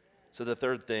 So the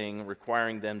third thing,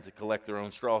 requiring them to collect their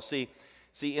own straw. See,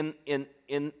 in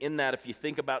that, if you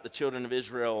think about the children of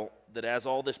Israel, that as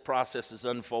all this process is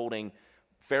unfolding,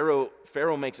 Pharaoh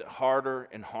makes it harder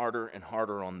and harder and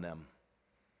harder on them.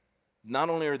 Not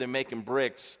only are they making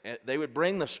bricks, they would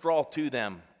bring the straw to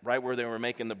them right where they were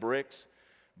making the bricks,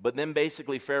 but then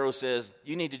basically Pharaoh says,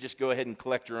 you need to just go ahead and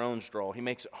collect your own straw. He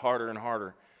makes it harder and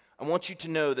harder. I want you to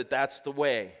know that that's the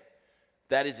way.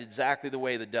 That is exactly the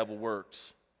way the devil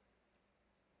works.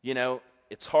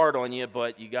 It's hard on you,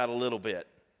 but you got a little bit.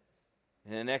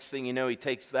 And the next thing you know, he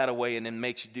takes that away and then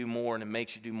makes you do more, and then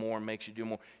makes you do more, and makes you do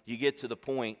more. You get to the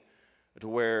point to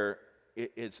where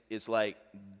it's like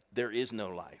there is no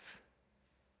life.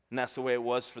 And that's the way it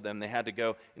was for them. They had to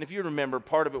go. And if you remember,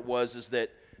 part of it is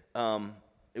that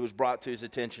it was brought to his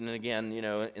attention. And again,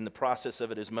 in the process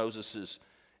of it, as Moses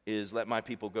is let my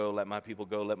people go, let my people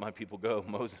go, let my people go.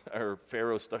 Moses or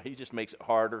Pharaoh, he just makes it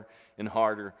harder and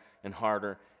harder and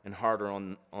harder and harder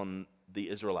on the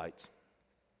Israelites.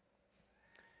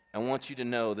 I want you to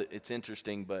know that it's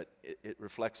interesting, but it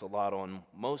reflects a lot on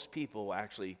most people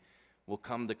actually will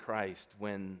come to Christ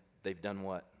when they've done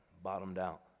what? Bottomed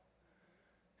out.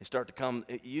 They start to come,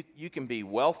 you can be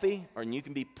wealthy or you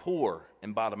can be poor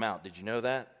and bottom out. Did you know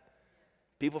that?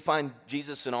 People find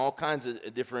Jesus in all kinds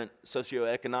of different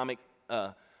socioeconomic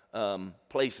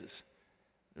places.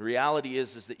 The reality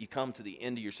is that you come to the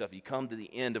end of yourself. You come to the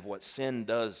end of what sin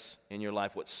does in your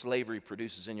life, what slavery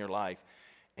produces in your life,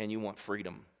 and you want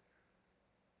freedom.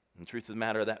 And the truth of the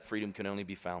matter, that freedom can only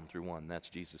be found through one. That's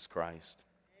Jesus Christ.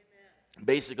 Amen.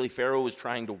 Basically, Pharaoh was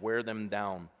trying to wear them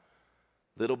down.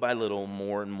 Little by little,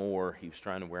 more and more, he was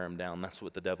trying to wear them down. That's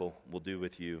what the devil will do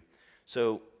with you.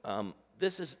 So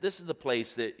this is the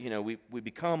place that, we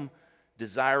become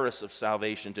desirous of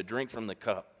salvation, to drink from the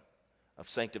cup of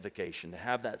sanctification, to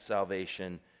have that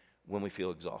salvation when we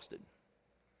feel exhausted.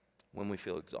 When we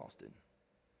feel exhausted.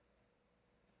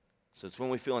 So it's when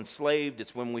we feel enslaved,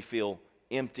 it's when we feel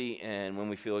empty, and when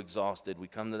we feel exhausted, we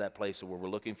come to that place where we're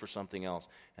looking for something else.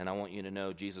 And I want you to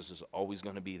know Jesus is always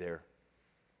going to be there.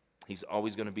 He's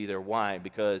always going to be there. Why?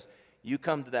 Because you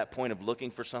come to that point of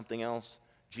looking for something else,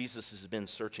 Jesus has been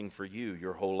searching for you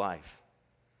your whole life.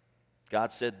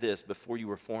 God said this, before you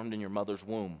were formed in your mother's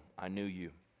womb, I knew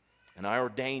you. And I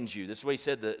ordained you. This is what he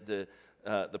said,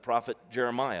 the prophet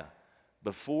Jeremiah.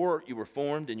 Before you were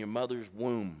formed in your mother's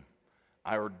womb,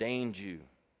 I ordained you.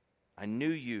 I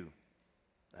knew you.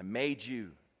 I made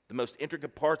you. The most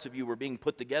intricate parts of you were being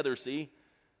put together, see?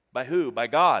 By who? By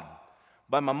God.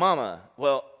 By my mama.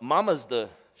 Well,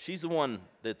 she's the one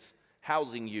that's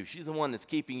housing you. She's the one that's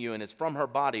keeping you, and it's from her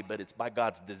body, but it's by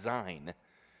God's design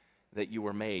that you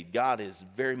were made. God is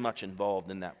very much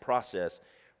involved in that process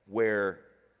where,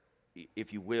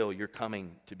 if you will, you're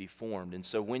coming to be formed. And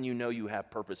so when you know you have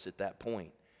purpose at that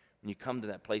point, when you come to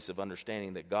that place of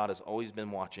understanding that God has always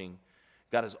been watching,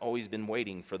 God has always been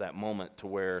waiting for that moment to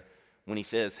where when he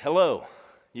says, hello,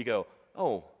 you go,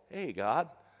 oh, hey, God.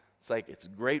 It's like it's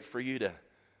great for you to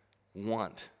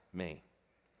want me.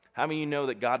 How many of you know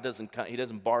that God he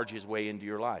doesn't barge his way into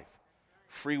your life?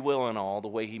 Free will and all, the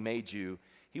way he made you,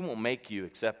 he won't make you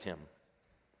accept him.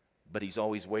 But he's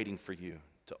always waiting for you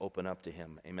to open up to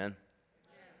him. Amen?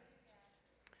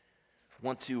 I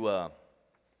want to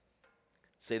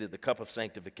say that the cup of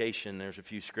sanctification, there's a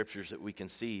few scriptures that we can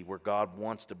see where God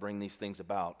wants to bring these things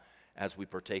about as we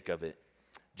partake of it.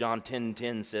 John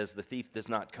 10:10 says, the thief does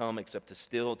not come except to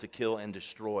steal, to kill, and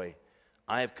destroy.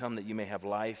 I have come that you may have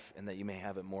life and that you may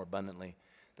have it more abundantly.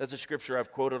 That's a scripture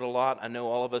I've quoted a lot. I know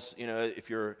all of us, if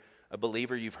you're a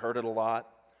believer, you've heard it a lot.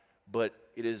 But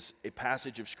it is a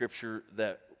passage of scripture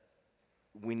that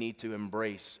we need to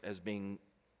embrace as being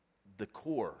the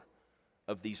core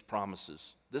of these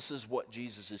promises. This is what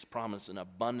Jesus has promised, an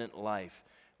abundant life.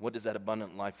 What does that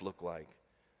abundant life look like?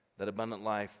 That abundant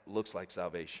life looks like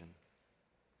salvation.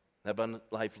 That abundant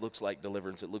life looks like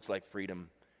deliverance. It looks like freedom.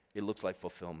 It looks like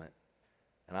fulfillment.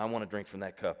 And I want to drink from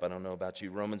that cup. I don't know about you.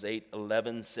 Romans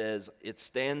 8:11 says, it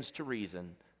stands to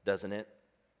reason, doesn't it,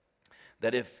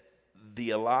 that if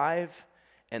the alive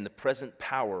and the present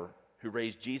power who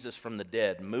raised Jesus from the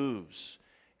dead moves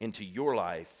into your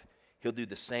life, he'll do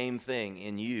the same thing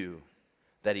in you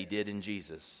that he did in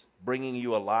Jesus, bringing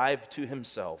you alive to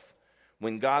himself.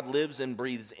 When God lives and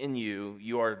breathes in you,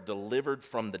 you are delivered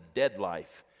from the dead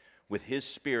life. With his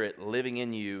spirit living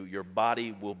in you, your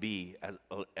body will be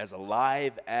as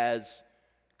alive as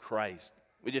Christ.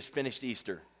 We just finished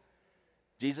Easter.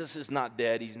 Jesus is not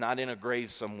dead. He's not in a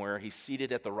grave somewhere. He's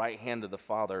seated at the right hand of the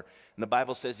Father. And the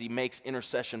Bible says he makes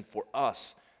intercession for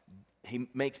us. He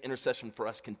makes intercession for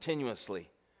us continuously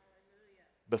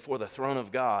before the throne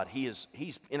of God. He's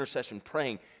intercession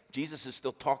praying. Jesus is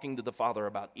still talking to the Father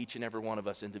about each and every one of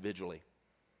us individually.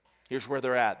 Here's where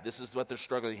they're at. This is what they're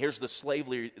struggling. Here's the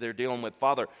slavery they're dealing with.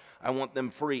 Father, I want them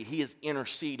free. He is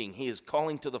interceding. He is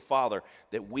calling to the Father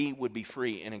that we would be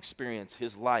free and experience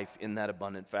his life in that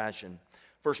abundant fashion.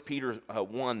 1 Peter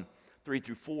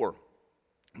 1:3-4.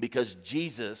 Because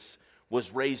Jesus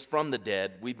was raised from the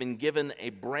dead, we've been given a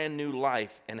brand new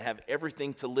life and have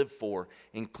everything to live for,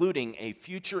 including a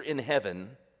future in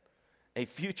heaven, and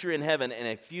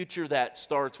a future that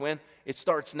starts when? It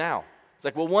starts now. It's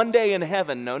like, well, one day in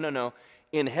heaven. No.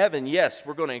 In heaven, yes,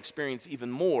 we're going to experience even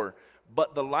more.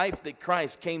 But the life that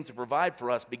Christ came to provide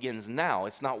for us begins now.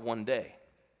 It's not one day.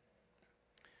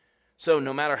 So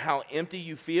no matter how empty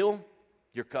you feel,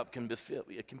 your cup can be filled.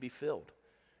 It can be filled.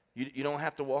 You don't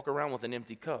have to walk around with an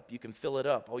empty cup. You can fill it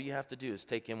up. All you have to do is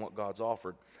take in what God's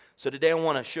offered. So today I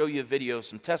want to show you a video,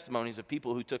 some testimonies of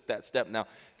people who took that step. Now,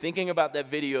 thinking about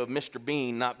that video of Mr.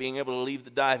 Bean not being able to leave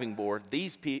the diving board,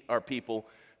 these are people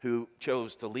who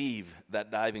chose to leave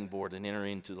that diving board and enter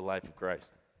into the life of Christ.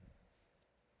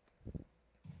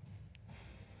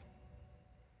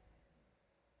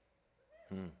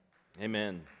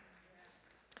 Amen.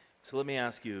 So let me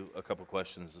ask you a couple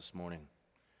questions this morning.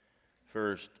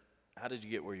 First, how did you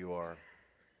get where you are?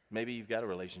 Maybe you've got a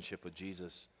relationship with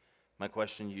Jesus. My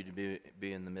question to you to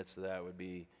be in the midst of that would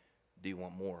be, do you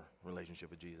want more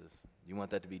relationship with Jesus? Do you want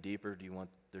that to be deeper? Do you want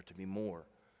there to be more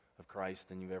of Christ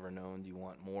than you've ever known? Do you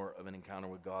want more of an encounter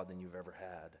with God than you've ever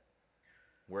had?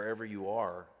 Wherever you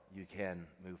are, you can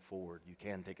move forward. You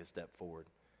can take a step forward.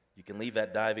 You can leave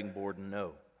that diving board and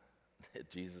know that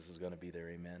Jesus is going to be there.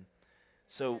 Amen.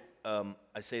 So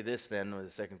I say this then, the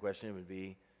second question would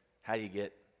be, how do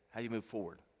you move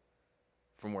forward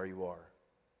from where you are?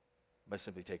 By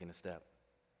simply taking a step.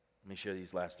 Let me share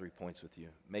these last 3 points with you.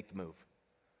 Make the move.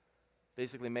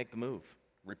 Basically, make the move.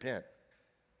 Repent.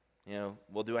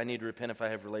 Well, do I need to repent if I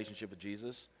have a relationship with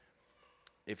Jesus?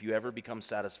 If you ever become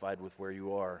satisfied with where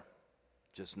you are,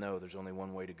 just know there's only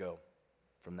one way to go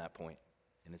from that point,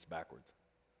 and it's backwards.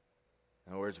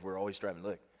 In other words, we're always striving.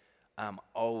 Look,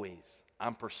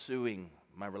 I'm pursuing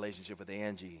my relationship with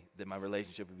Angie, that my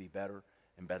relationship would be better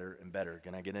and better and better.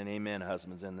 Can I get an amen,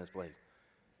 husbands, in this place?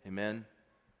 Amen?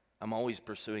 I'm always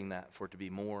pursuing that for it to be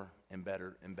more and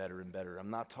better and better and better.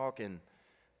 I'm not talking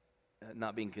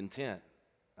not being content.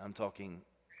 I'm talking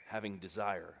having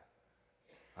desire.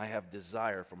 I have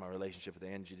desire for my relationship with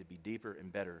Angie to be deeper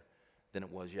and better than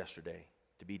it was yesterday,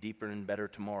 to be deeper and better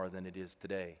tomorrow than it is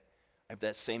today. I have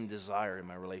that same desire in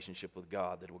my relationship with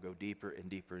God that it will go deeper and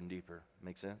deeper and deeper.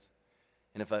 Make sense?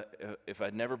 And if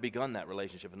I'd never begun that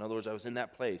relationship, in other words, I was in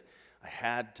that place, I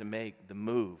had to make the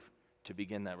move to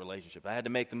begin that relationship. I had to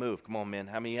make the move. Come on, man.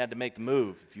 How many of you had to make the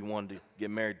move if you wanted to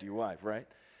get married to your wife, right?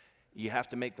 You have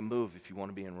to make the move if you want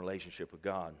to be in a relationship with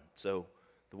God. So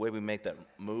the way we make that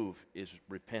move is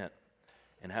repent.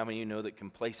 And how many of you know that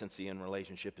complacency in a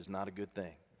relationship is not a good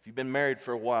thing? If you've been married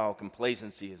for a while,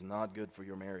 complacency is not good for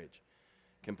your marriage.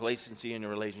 Complacency in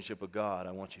your relationship with God,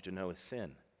 I want you to know, is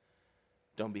sin.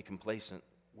 Don't be complacent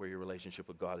where your relationship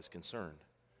with God is concerned.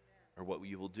 Or what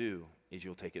you will do is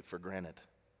you'll take it for granted.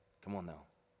 Come on now.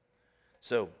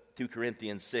 So, 2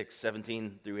 Corinthians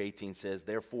 6:17-18 says,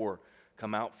 "Therefore,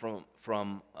 come out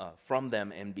from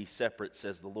them and be separate,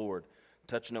 says the Lord.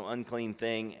 Touch no unclean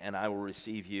thing, and I will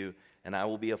receive you, and I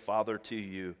will be a father to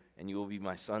you, and you will be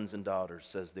my sons and daughters,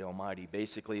 says the Almighty."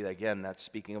 Basically, again, that's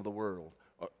speaking of the world,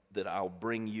 that I'll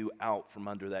bring you out from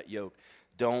under that yoke.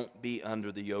 Don't be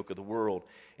under the yoke of the world.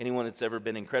 Anyone that's ever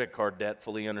been in credit card debt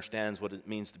fully understands what it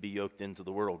means to be yoked into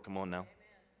the world. Come on now.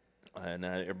 And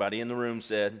everybody in the room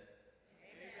said,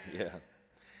 Amen. Yeah.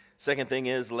 Second thing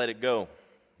is, let it go.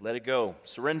 Let it go.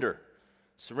 Surrender.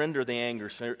 Surrender the anger.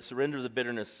 Surrender the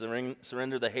bitterness.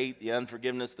 Surrender the hate, the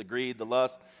unforgiveness, the greed, the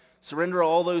lust. Surrender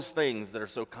all those things that are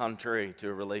so contrary to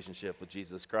a relationship with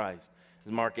Jesus Christ.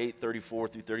 In Mark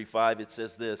 8:34-35, it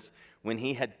says this, "When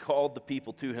he had called the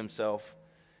people to himself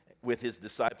with his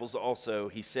disciples also,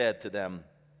 he said to them,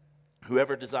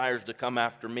 'Whoever desires to come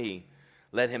after me,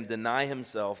 let him deny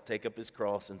himself, take up his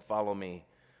cross, and follow me.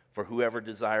 For whoever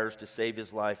desires to save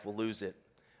his life will lose it.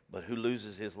 But who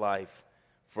loses his life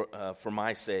for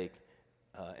my sake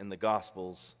in the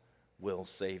Gospels will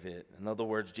save it.'" In other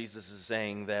words, Jesus is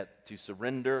saying that to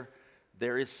surrender,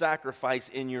 there is sacrifice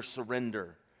in your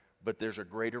surrender, but there's a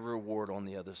greater reward on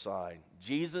the other side.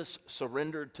 Jesus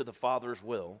surrendered to the Father's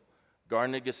will.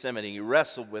 Garden of Gethsemane, he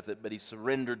wrestled with it, but he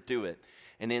surrendered to it.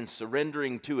 And in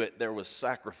surrendering to it, there was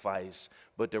sacrifice,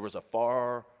 but there was a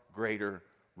far greater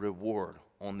reward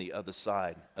on the other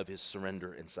side of his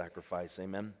surrender and sacrifice.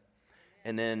 Amen?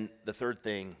 And then the third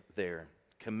thing there,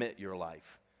 commit your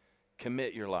life.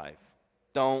 Commit your life.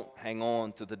 Don't hang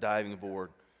on to the diving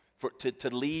board. To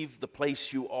leave the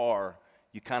place you are,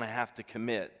 you kind of have to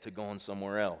commit to going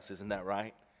somewhere else. Isn't that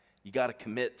right? You got to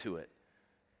commit to it.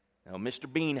 Now,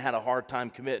 Mr. Bean had a hard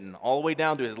time committing, all the way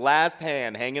down to his last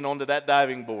hand hanging onto that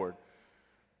diving board.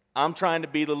 I'm trying to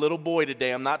be the little boy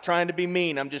today. I'm not trying to be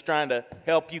mean. I'm just trying to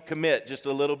help you commit just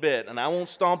a little bit. And I won't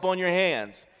stomp on your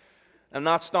hands. I'm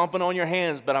not stomping on your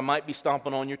hands, but I might be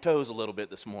stomping on your toes a little bit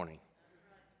this morning.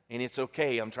 And it's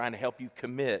okay. I'm trying to help you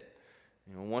commit.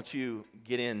 Once you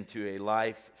get into a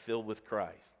life filled with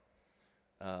Christ,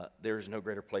 there is no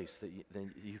greater place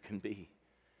than you can be.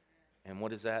 And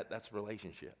what is that? That's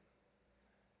relationship.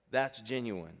 That's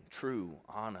genuine, true,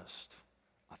 honest,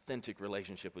 authentic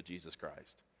relationship with Jesus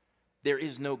Christ. There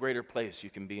is no greater place you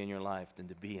can be in your life than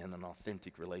to be in an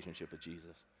authentic relationship with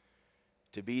Jesus.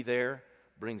 To be there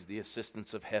brings the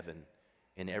assistance of heaven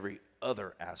in every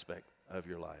other aspect of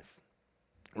your life.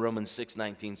 Romans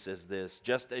 6:19 says this,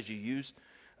 just as you used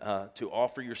to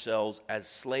offer yourselves as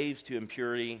slaves to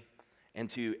impurity and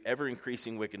to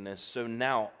ever-increasing wickedness, so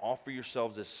now offer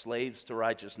yourselves as slaves to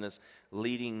righteousness,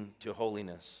 leading to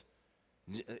holiness.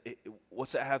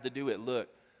 What's that have to do with? Look,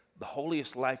 the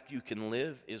holiest life you can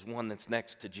live is one that's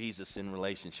next to Jesus in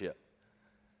relationship.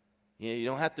 You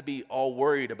don't have to be all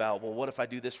worried about, well, what if I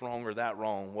do this wrong or that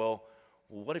wrong? Well,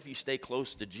 what if you stay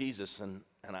close to Jesus? And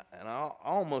I'll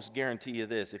almost guarantee you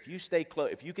this: if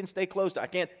you can stay close I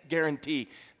can't guarantee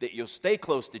that you'll stay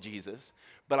close to Jesus,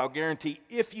 but I'll guarantee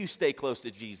if you stay close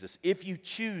to Jesus, if you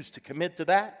choose to commit to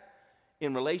that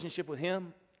in relationship with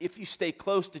Him, if you stay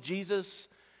close to Jesus,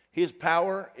 His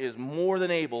power is more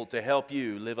than able to help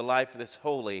you live a life that's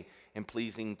holy and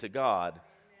pleasing to God,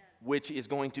 which is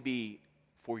going to be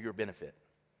for your benefit.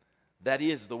 That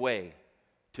is the way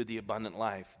to the abundant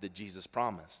life that Jesus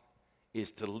promised,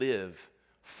 is to live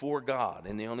for God.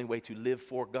 And the only way to live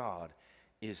for God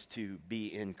is to be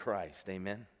in Christ.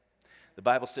 Amen? The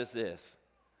Bible says this,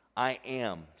 I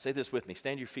am. Say this with me.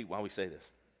 Stand to your feet while we say this.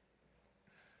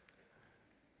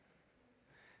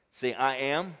 Say, I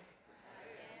am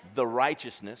the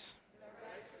righteousness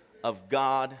of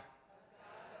God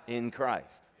in Christ.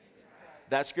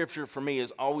 That scripture for me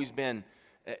has always been,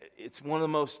 it's one of the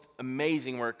most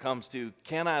amazing where it comes to,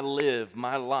 can I live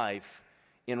my life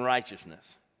in righteousness?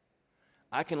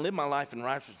 I can live my life in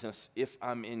righteousness if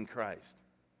I'm in Christ.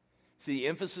 See, the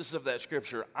emphasis of that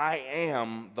scripture, I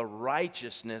am the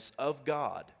righteousness of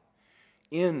God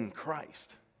in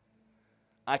Christ.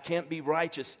 I can't be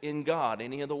righteous in God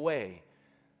any other way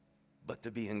but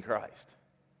to be in Christ.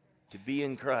 To be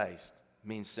in Christ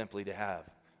means simply to have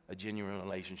a genuine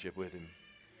relationship with Him.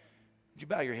 Would you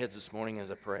bow your heads this morning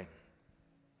as I pray?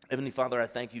 Heavenly Father, I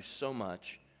thank you so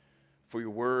much for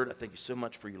your word. I thank you so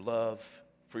much for your love,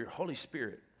 for your Holy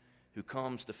Spirit who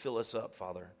comes to fill us up,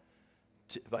 Father,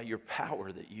 by your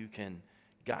power that you can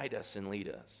guide us and lead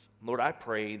us. Lord, I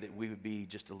pray that we would be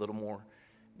just a little more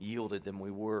yielded than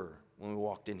we were when we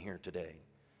walked in here today.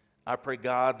 I pray,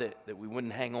 God, that we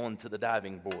wouldn't hang on to the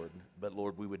diving board, but,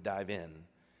 Lord, we would dive in.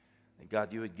 And,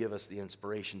 God, you would give us the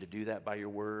inspiration to do that by your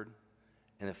word.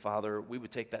 And that, Father, we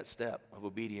would take that step of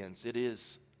obedience. It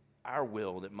is our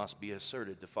will that must be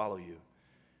asserted to follow you.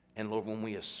 And, Lord, when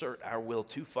we assert our will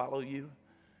to follow you,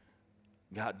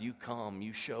 God, you come,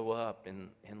 you show up, and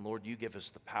Lord, you give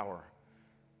us the power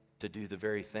to do the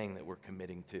very thing that we're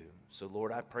committing to. So,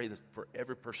 Lord, I pray that for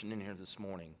every person in here this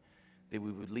morning, that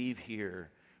we would leave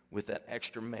here with that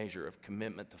extra measure of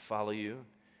commitment to follow you,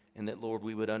 and that, Lord,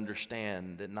 we would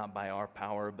understand that not by our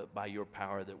power, but by your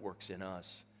power that works in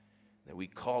us, that we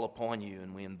call upon you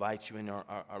and we invite you in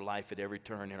our life at every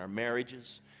turn, in our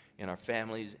marriages, in our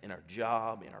families, in our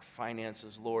job, in our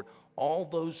finances, Lord, all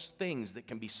those things that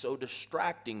can be so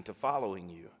distracting to following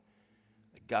you.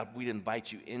 God, we'd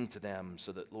invite you into them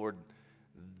so that, Lord,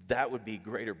 that would be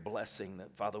greater blessing,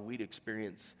 that, Father, we'd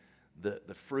experience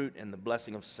the fruit and the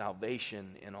blessing of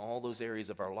salvation in all those areas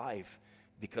of our life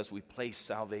because we place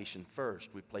salvation first.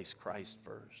 We place Christ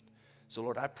first. So,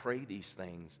 Lord, I pray these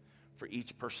things for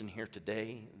each person here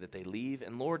today, that they leave,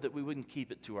 and, Lord, that we wouldn't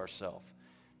keep it to ourselves,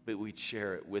 but we'd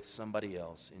share it with somebody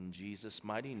else. In Jesus'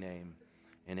 mighty name.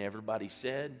 And everybody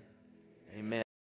said, amen.